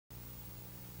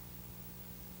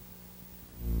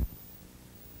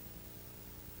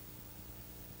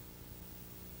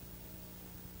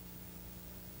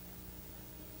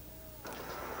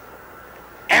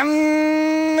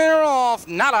off.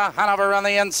 Nada Hanover on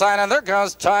the inside, and there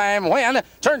goes Time Win,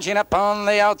 turning up on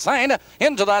the outside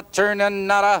into that turn, and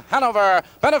Nada Hanover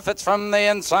benefits from the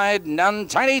inside.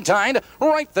 Untidy Tide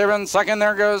right there in second.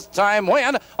 There goes Time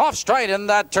Win off straight in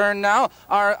that turn now.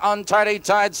 Our Untidy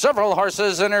Tide, several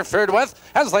horses interfered with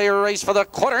as they race for the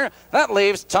quarter. That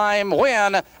leaves Time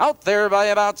Win out there by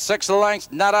about 6 lengths.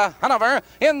 Nada Hanover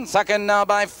in second now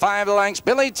by 5 lengths.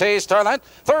 Billy T. Starlet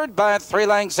third by 3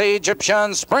 lengths.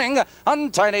 Egyptian Spring,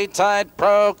 Untidy Tide,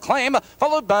 Proclaim,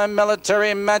 followed by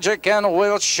Military Magic and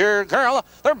Wilshire Girl.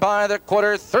 They're by the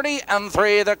quarter, 30 and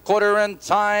 3 the quarter, and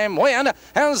Time Win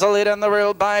has the lead in the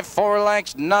reel by 4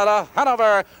 lengths. Nada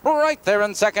Hanover right there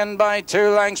in second by 2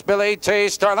 lengths. Billy T.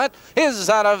 Starlet is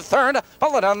out of third,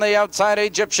 followed on the outside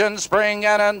Egyptian Spring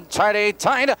and Untidy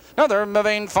Tide. Now they're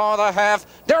moving for the half.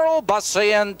 Daryl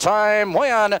Bussey and Time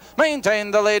Win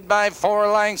maintain the lead by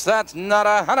 4 lengths. That's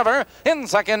Nada Hanover in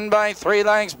second by 3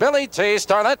 lengths. Billy T.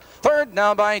 Starlet third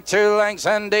now by 2 lengths,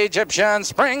 and Egyptian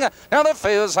Spring. Now the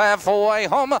field's halfway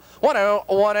home.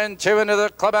 1 and 2 into the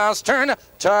clubhouse turn.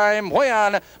 Time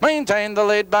Win maintained the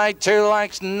lead by 2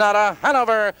 lengths. Nada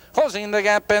Hanover closing the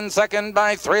gap in second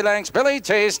by 3 lengths. Billy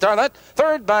T. Starlet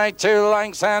third by 2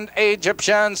 lengths, and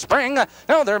Egyptian Spring.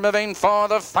 Now they're moving for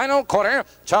the final quarter.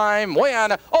 Time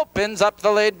Win opens up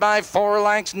the lead by 4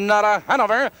 lengths. Nada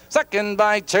Hanover second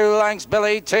by 2 lengths.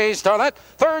 Billy T. Starlet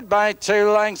third by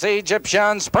 2 lengths.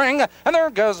 Egyptian Spring, and there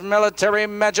goes Military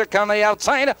Magic on the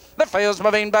outside. The field's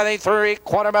moving by the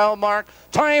 3/4 mile mark.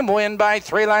 Time Win by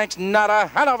 3 lengths.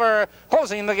 Nada Hanover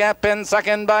closing the gap in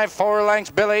second by 4 lengths.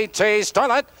 Billy T.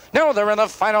 Starlet. Now they're in the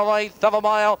final 1/8 of a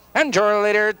mile, and your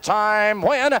leader Time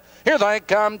Win. Here they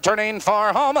come turning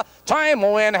for home. Time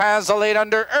Win has the lead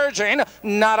under urging.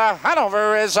 Nada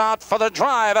Hanover is out for the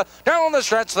drive. Down the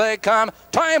stretch they come.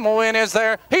 Time Win is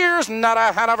there. Here's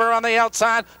Nada Hanover on the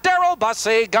outside. Daryl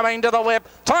Bussey coming to the whip.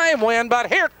 Time Win, but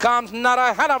here comes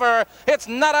Nada Hanover. It's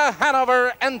Nada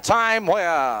Hanover and Time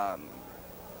Win.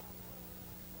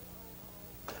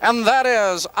 And that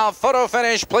is a photo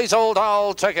finish. Please hold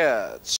all tickets.